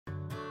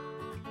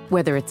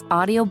Whether it's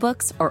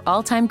audiobooks or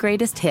all-time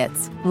greatest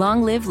hits,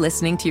 long live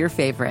listening to your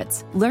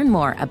favorites. Learn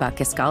more about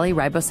Kisqali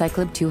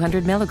Ribociclib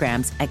 200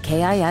 milligrams at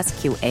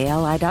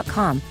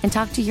KISQALI.com and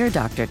talk to your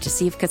doctor to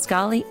see if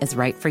Kisqali is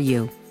right for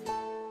you.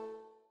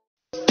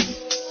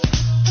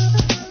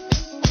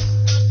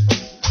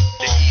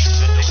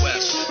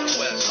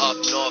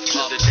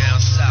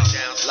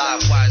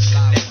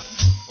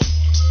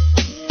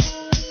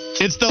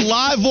 It's the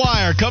Live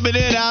Wire coming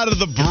in out of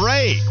the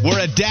break.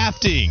 We're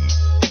adapting.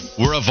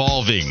 We're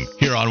evolving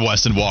here on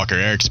Wes and Walker.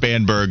 Eric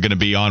Spanberg going to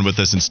be on with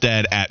us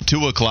instead at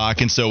 2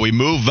 o'clock. And so we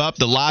move up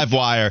the Live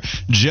Wire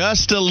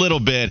just a little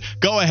bit.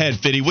 Go ahead,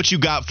 Fitty. What you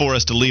got for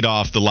us to lead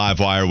off the Live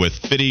Wire with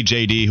Fitty,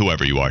 JD,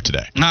 whoever you are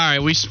today? All right.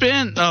 We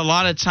spent a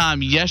lot of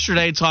time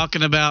yesterday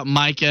talking about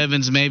Mike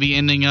Evans maybe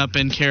ending up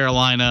in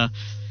Carolina.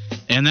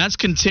 And that's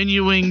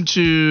continuing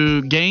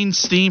to gain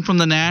steam from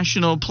the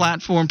national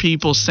platform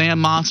people. Sam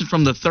Monson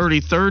from the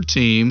 33rd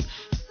team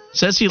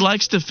says he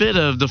likes the fit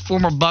of the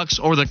former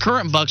Bucs or the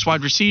current Bucs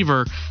wide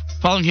receiver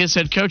following his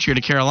head coach here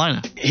to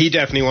Carolina. He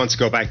definitely wants to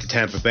go back to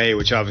Tampa Bay,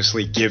 which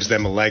obviously gives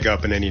them a leg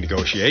up in any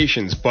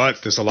negotiations.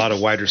 But there's a lot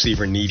of wide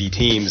receiver needy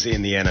teams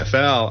in the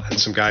NFL, and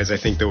some guys I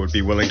think that would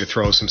be willing to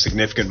throw some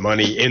significant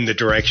money in the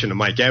direction of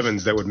Mike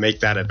Evans that would make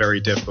that a very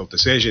difficult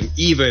decision,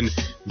 even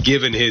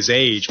given his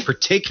age,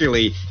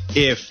 particularly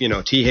if,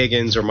 T.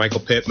 Higgins or Michael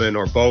Pittman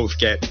or both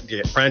get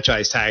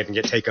franchise tagged and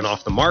get taken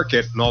off the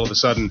market, and all of a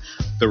sudden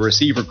the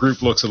receiver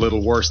group looks a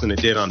little worse than it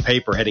did on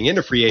paper heading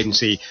into free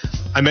agency.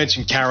 I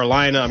mentioned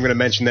Carolina. I'm going to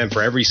mention them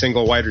for every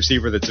single wide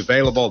receiver that's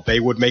available. They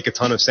would make a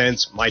ton of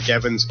sense. Mike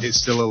Evans is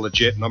still a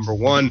legit number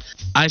one.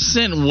 I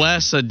sent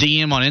Wes a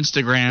DM on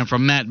Instagram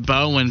from Matt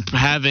Bowen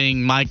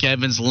having Mike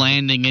Evans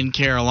landing in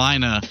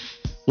Carolina.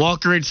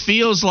 Walker, it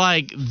feels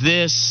like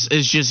this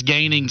is just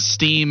gaining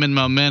steam and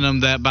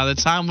momentum that by the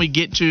time we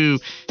get to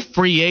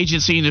free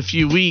agency in a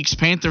few weeks,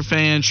 Panther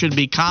fans should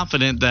be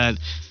confident that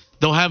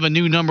they'll have a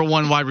new number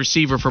one wide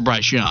receiver for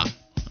Bryce Young.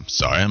 I'm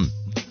sorry. I'm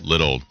a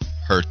little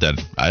hurt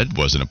that I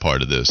wasn't a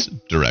part of this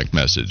direct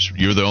message.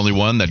 You're the only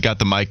one that got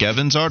the Mike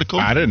Evans article?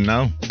 I didn't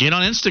know. Get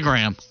on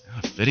Instagram.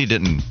 Fitty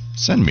didn't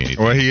send me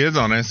anything. Well, he is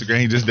on Instagram.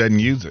 He just doesn't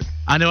use it.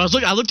 I know.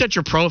 I looked at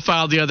your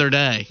profile the other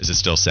day. Is it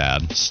still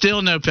sad?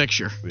 Still no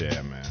picture.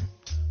 Yeah, man.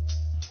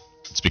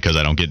 It's because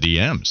I don't get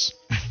DMs.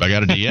 If I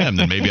got a DM,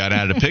 then maybe I'd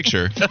add a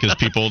picture because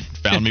people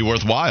found me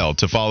worthwhile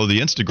to follow the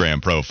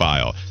Instagram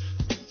profile.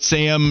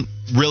 Sam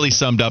really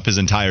summed up his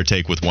entire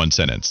take with one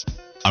sentence.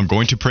 I'm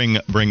going to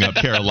bring up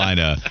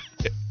Carolina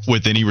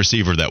with any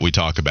receiver that we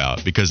talk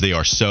about because they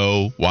are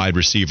so wide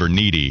receiver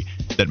needy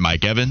that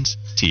Mike Evans,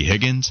 T.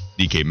 Higgins,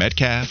 DK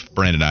Metcalf,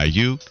 Brandon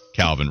Ayuk,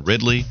 Calvin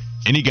Ridley,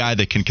 any guy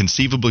that can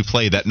conceivably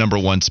play that number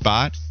one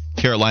spot,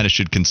 Carolina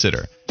should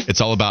consider.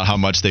 It's all about how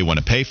much they want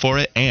to pay for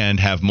it and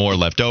have more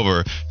left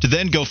over to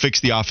then go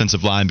fix the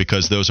offensive line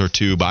because those are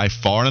two by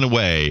far and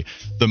away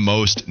the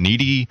most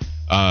needy,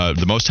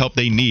 the most help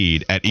they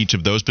need at each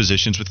of those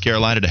positions with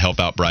Carolina to help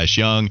out Bryce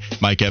Young.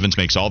 Mike Evans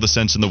makes all the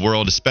sense in the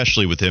world,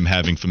 especially with him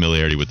having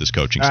familiarity with his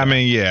coaching staff. I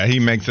mean, yeah, he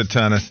makes a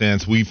ton of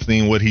sense. We've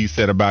seen what he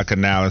said about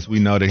Canales. We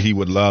know that he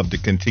would love to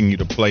continue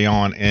to play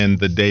on in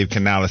the Dave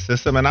Canales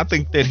system, and I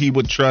think that he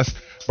would trust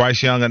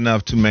Bryce Young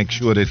enough to make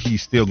sure that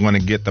he's still going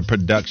to get the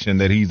production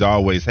that he's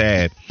always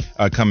had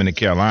coming to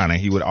Carolina.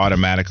 He would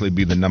automatically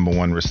be the number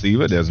one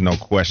receiver. There's no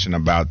question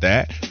about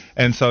that.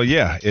 And so,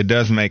 yeah, it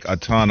does make a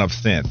ton of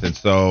sense. And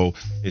so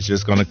it's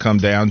just going to come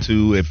down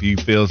to if he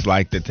feels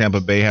like that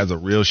Tampa Bay has a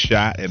real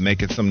shot at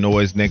making some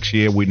noise next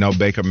year. We know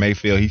Baker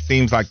Mayfield. He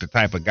seems like the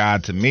type of guy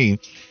to me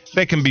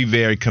that can be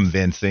very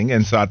convincing.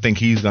 And so I think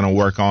he's going to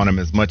work on him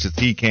as much as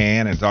he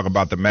can and talk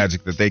about the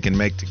magic that they can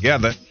make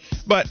together.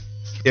 But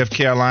if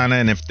Carolina,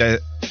 and if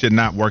that should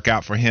not work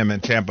out for him in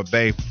Tampa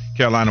Bay,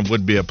 Carolina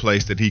would be a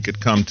place that he could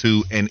come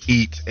to and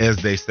eat, as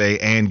they say,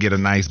 and get a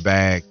nice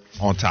bag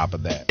on top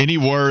of that. Any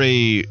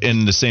worry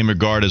in the same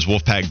regard as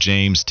Wolfpack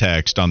James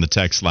text on the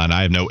text line?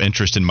 I have no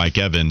interest in Mike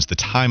Evans. The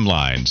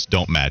timelines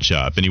don't match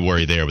up. Any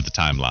worry there with the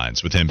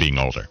timelines, with him being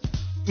older?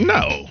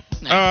 No.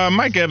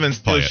 Mike Evans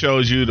still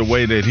shows you the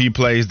way that he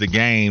plays the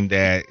game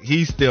that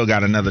he's still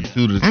got another 2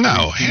 to 3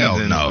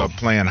 seasons of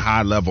playing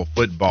high-level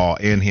football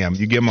in him.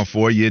 You give him a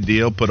 4-year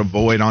deal, put a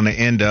void on the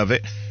end of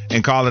it,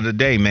 and call it a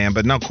day, man.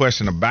 But no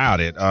question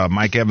about it.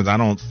 Mike Evans, I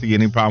don't see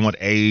any problem with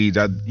age.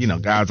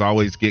 Guys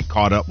always get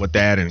caught up with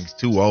that, and he's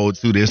too old,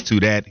 too this,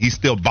 too that. He's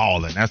still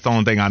balling. That's the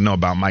only thing I know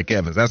about Mike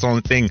Evans. That's the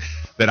only thing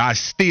that I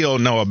still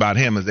know about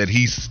him is that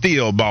he's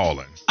still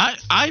balling.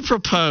 I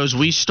propose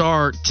we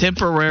start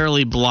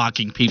temporarily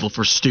blocking people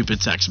for stupid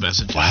text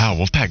messages. Wow,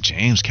 Wolfpack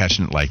James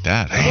catching it like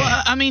that.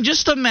 Well, I mean,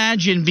 just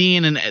imagine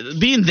being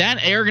that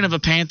arrogant of a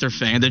Panther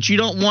fan that you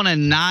don't want a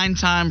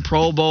 9-time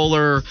Pro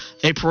Bowler,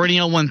 a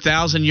perennial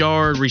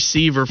 1,000-yard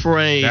receiver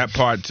that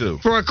part too.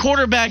 For a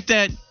quarterback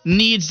that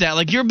needs that.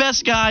 Like, your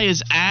best guy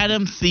is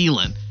Adam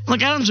Thielen.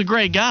 Like, Adam's a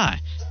great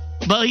guy.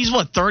 But he's,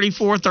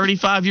 34,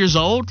 35 years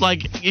old?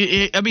 Like,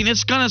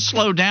 it's going to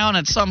slow down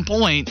at some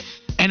point.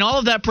 And all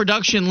of that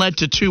production led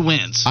to 2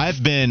 wins.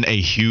 I've been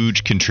a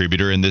huge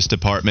contributor in this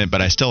department,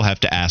 but I still have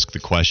to ask the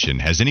question,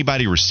 has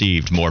anybody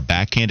received more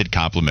backhanded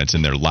compliments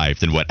in their life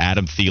than what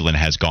Adam Thielen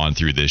has gone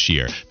through this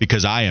year?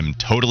 Because I am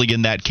totally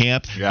in that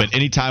camp, but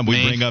anytime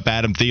we bring up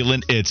Adam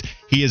Thielen,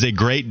 he is a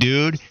great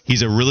dude,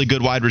 he's a really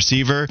good wide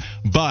receiver,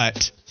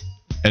 but...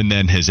 And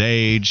then his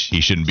age, he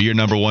shouldn't be your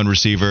number 1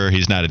 receiver.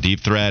 He's not a deep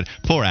threat.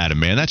 Poor Adam,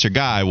 man. That's your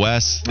guy,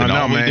 Wes. I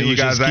know, man. You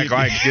guys act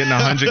like getting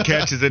 100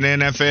 catches in the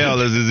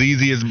NFL is as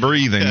easy as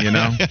breathing, you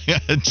know?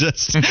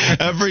 Just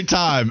every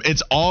time.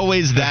 It's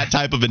always that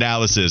type of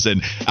analysis.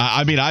 And,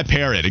 I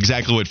parrot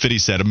exactly what Fitty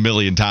said a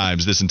million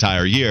times this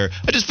entire year.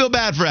 I just feel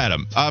bad for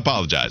Adam. I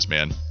apologize,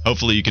 man.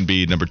 Hopefully you can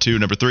be number 2,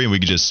 number 3, and we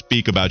can just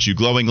speak about you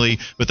glowingly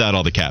without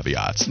all the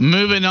caveats.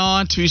 Moving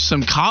on to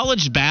some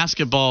college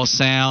basketball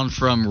sound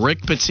from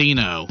Rick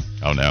Pitino.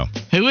 Oh, no.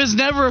 Who is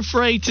never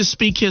afraid to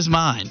speak his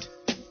mind.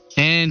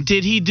 And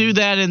did he do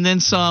that and then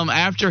some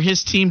after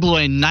his team blew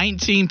a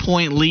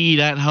 19-point lead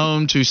at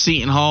home to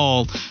Seton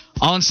Hall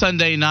on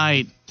Sunday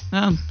night?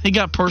 He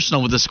got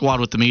personal with the squad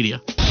with the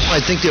media. I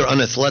think they're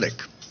unathletic.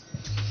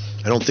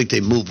 I don't think they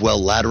move well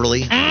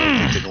laterally. I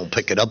think they're going to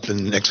pick it up in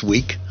the next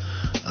week.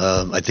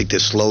 I think they're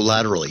slow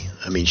laterally.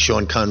 I mean,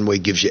 Sean Conway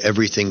gives you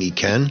everything he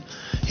can.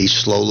 He's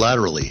slow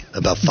laterally.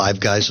 About 5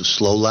 guys are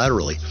slow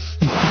laterally.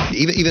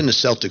 Even the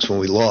Celtics, when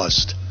we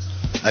lost,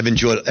 I've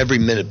enjoyed every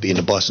minute being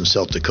a Boston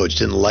Celtic coach.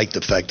 Didn't like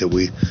the fact that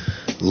we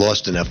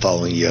lost in that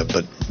following year,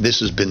 but this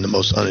has been the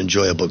most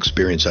unenjoyable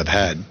experience I've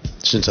had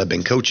since I've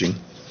been coaching.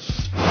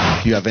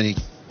 Do you have any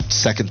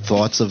second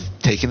thoughts of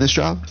taking this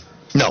job?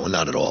 No,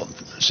 not at all.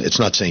 It's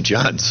not St.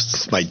 John's.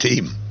 It's my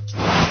team.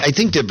 I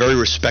think they're very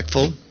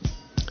respectful.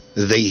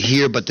 They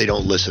hear, but they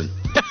don't listen.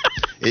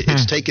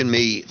 It's taken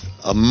me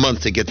a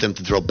month to get them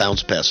to throw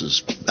bounce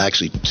passes.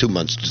 Actually, 2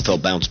 months to throw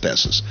bounce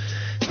passes.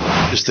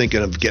 Just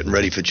thinking of getting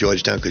ready for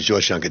Georgetown because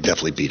Georgetown could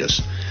definitely beat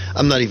us.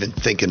 I'm not even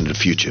thinking of the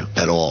future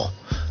at all.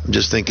 I'm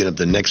just thinking of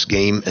the next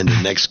game and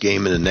the next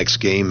game and the next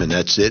game, and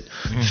that's it.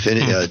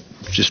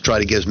 Just try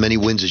to get as many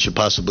wins as you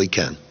possibly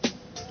can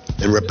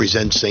and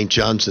represent St.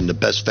 John's in the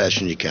best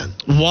fashion you can.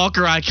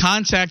 Walker, I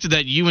contacted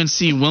that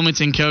UNC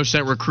Wilmington coach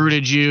that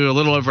recruited you a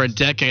little over a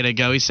decade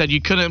ago. He said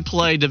you couldn't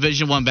play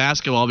Division I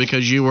basketball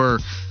because you were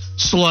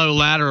slow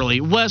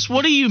laterally. Wes,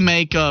 what do you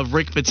make of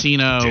Rick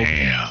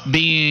Pitino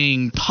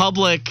being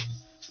public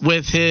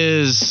with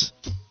his...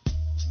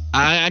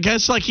 I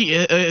guess like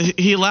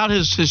he allowed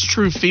his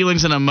true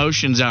feelings and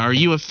emotions out. Are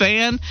you a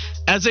fan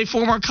as a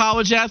former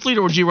college athlete,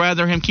 or would you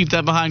rather him keep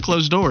that behind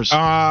closed doors?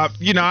 I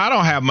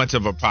don't have much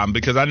of a problem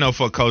because I know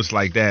for a coach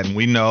like that, and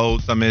we know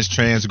some of his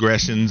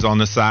transgressions on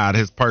the side,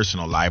 his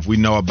personal life, we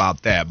know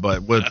about that.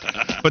 But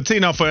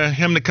Pitino, for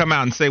him to come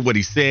out and say what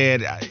he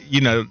said,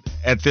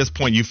 at this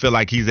point you feel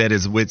like he's at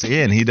his wit's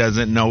end. He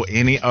doesn't know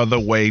any other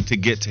way to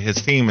get to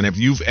his team. And if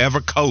you've ever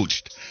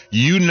coached,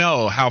 you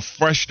know how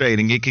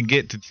frustrating it can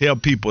get to tell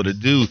people to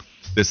do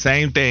the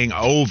same thing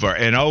over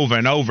and over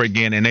and over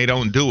again and they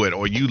don't do it,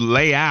 or you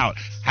lay out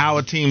how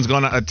a team's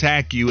going to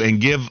attack you and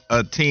give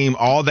a team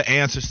all the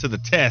answers to the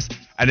test,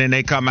 and then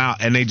they come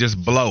out and they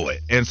just blow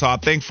it. And so I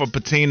think for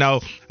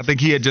Pitino, I think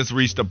he had just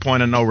reached a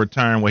point of no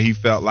return where he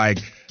felt like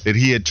that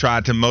he had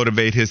tried to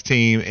motivate his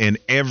team in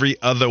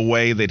every other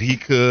way that he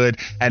could,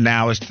 and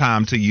now it's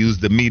time to use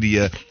the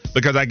media,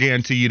 because I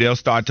guarantee you they'll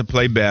start to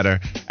play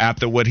better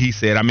after what he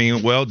said. I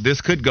mean, well,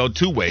 this could go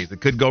 2 ways. It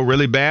could go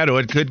really bad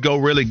or it could go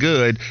really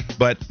good,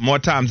 but more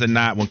times than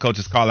not, when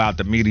coaches call out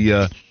the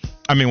media,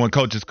 when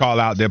coaches call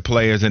out their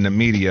players in the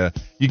media,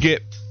 you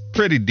get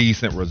pretty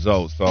decent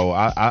results. So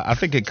I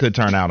think it could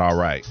turn out all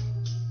right.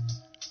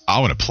 I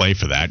want to play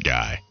for that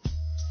guy.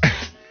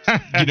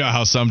 You know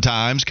how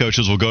sometimes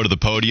coaches will go to the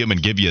podium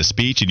and give you a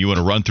speech and you want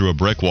to run through a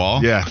brick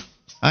wall? Yeah.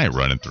 I ain't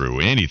running through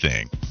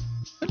anything.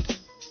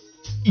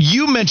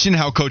 You mentioned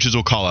how coaches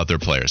will call out their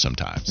players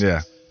sometimes.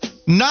 Yeah.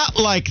 Not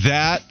like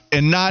that,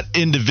 and not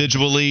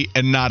individually,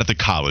 and not at the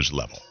college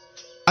level.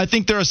 I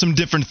think there are some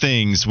different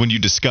things when you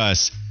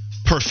discuss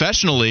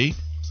professionally.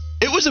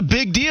 It was a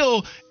big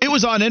deal. It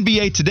was on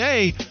NBA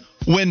Today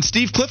when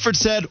Steve Clifford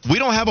said, we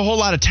don't have a whole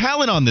lot of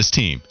talent on this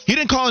team. He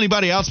didn't call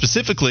anybody out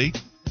specifically.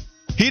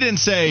 He didn't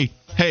say,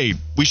 hey,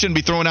 we shouldn't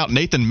be throwing out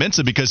Nathan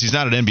Mensah because he's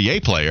not an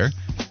NBA player.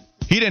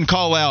 He didn't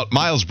call out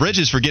Miles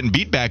Bridges for getting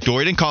beat backdoor.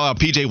 He didn't call out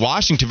P.J.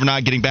 Washington for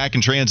not getting back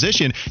in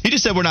transition. He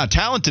just said we're not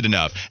talented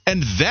enough.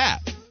 And that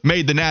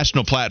made the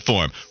national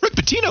platform. Rick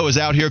Pitino is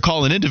out here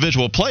calling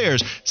individual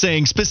players,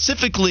 saying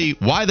specifically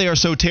why they are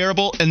so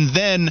terrible, and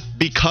then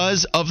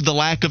because of the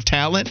lack of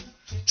talent,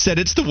 said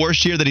it's the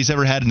worst year that he's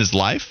ever had in his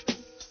life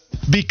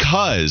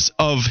because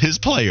of his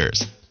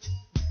players.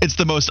 It's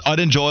the most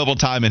unenjoyable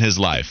time in his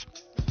life.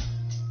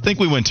 Think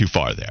we went too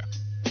far there.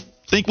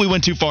 Think we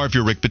went too far if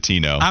you're Rick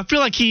Pitino. I feel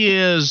like he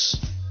is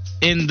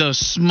in the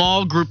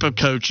small group of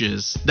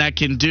coaches that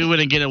can do it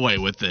and get away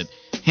with it.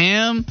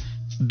 Him,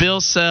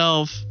 Bill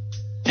Self,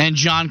 and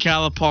John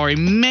Calipari,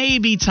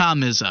 maybe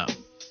Tom Izzo.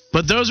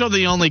 But those are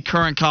the only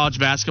current college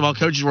basketball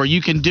coaches where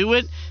you can do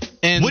it.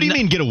 And what do you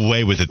mean get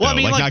away with it, though? Well, I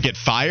mean, like not get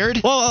fired?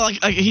 Well,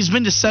 like he's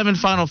been to 7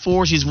 Final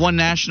Fours. He's won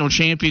national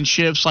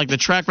championships. Like, the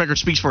track record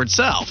speaks for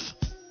itself.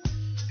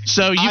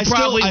 So you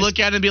probably look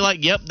at it and be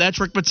like, yep, that's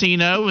Rick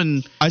Pitino.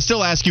 And I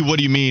still ask you, what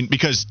do you mean?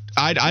 Because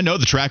I know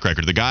the track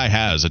record. The guy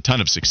has a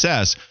ton of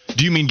success.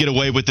 Do you mean get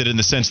away with it in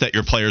the sense that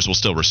your players will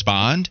still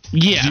respond?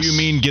 Yes. Do you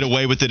mean get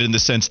away with it in the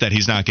sense that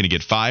he's not going to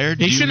get fired?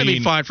 He shouldn't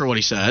be fired for what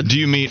he said. Do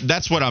you mean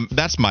that's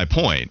my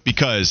point?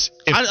 Because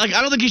I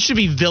don't think he should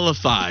be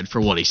vilified for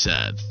what he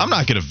said. I'm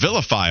not going to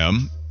vilify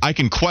him. I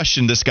can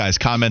question this guy's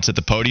comments at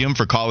the podium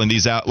for calling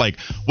these out. Like,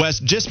 Wes,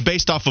 just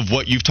based off of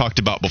what you've talked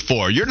about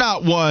before, you're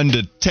not one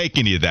to take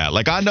any of that.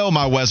 Like, I know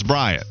my Wes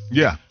Bryant.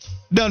 Yeah.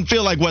 Doesn't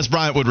feel like Wes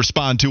Bryant would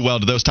respond too well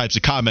to those types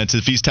of comments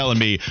if he's telling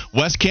me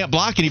Wes can't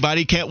block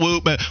anybody, can't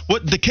whoop.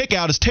 What the kick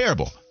out is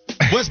terrible.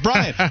 Wes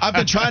Bryant, I've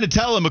been trying to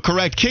tell him a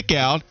correct kick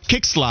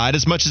slide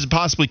as much as it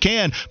possibly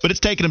can, but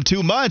it's taken him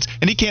 2 months,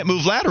 and he can't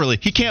move laterally.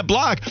 He can't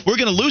block. We're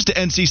going to lose to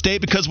NC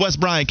State because Wes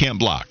Bryant can't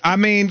block. I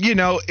mean,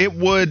 it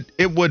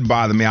would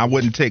bother me. I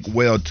wouldn't take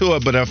well to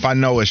it, but if I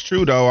know it's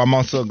true, though, I'm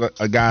also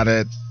a guy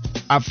that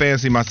I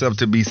fancy myself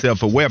to be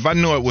self-aware. If I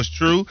knew it was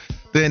true,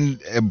 then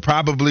it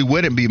probably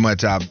wouldn't be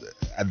much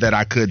that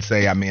I could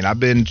say. I mean, I've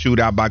been chewed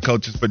out by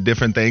coaches for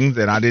different things,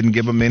 and I didn't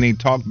give them any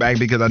talk back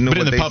because I knew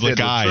what they said was true. But in the public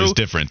eye is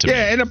different to me.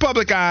 Yeah, in the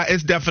public eye,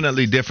 it's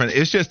definitely different.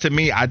 It's just, to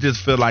me, I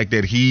just feel like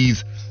that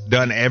he's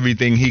done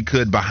everything he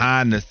could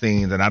behind the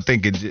scenes, and I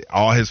think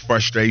all his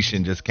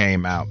frustration just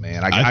came out,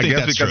 man. I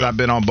guess because true. I've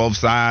been on both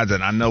sides,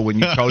 and I know when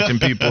you're coaching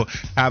people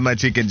how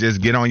much it can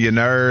just get on your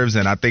nerves,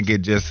 and I think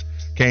it just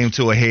came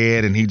to a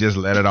head, and he just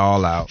let it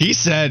all out. He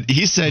said,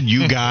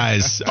 you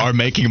guys are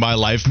making my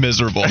life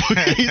miserable.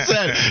 He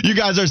said, you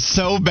guys are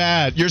so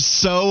bad. You're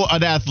so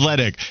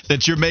unathletic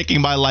that you're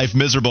making my life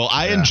miserable.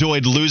 I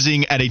enjoyed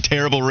losing at a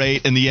terrible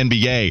rate in the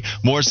NBA,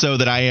 more so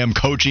than I am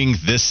coaching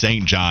this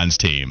St. John's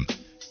team.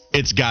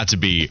 It's got to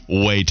be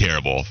way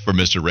terrible for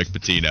Mr. Rick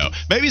Pitino.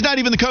 Maybe he's not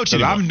even the coach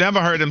anymore. I've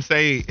never heard him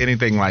say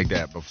anything like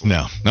that before.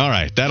 No. All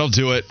right. That'll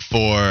do it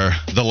for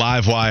the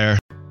Live Wire.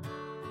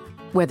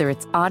 Whether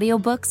it's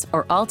audiobooks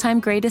or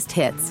all-time greatest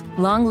hits,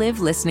 long live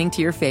listening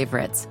to your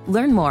favorites.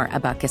 Learn more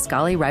about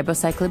Kisqali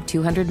Ribociclib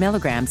 200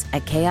 milligrams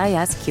at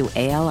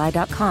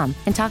KISQALI.com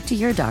and talk to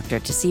your doctor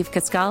to see if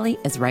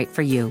Kisqali is right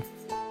for you.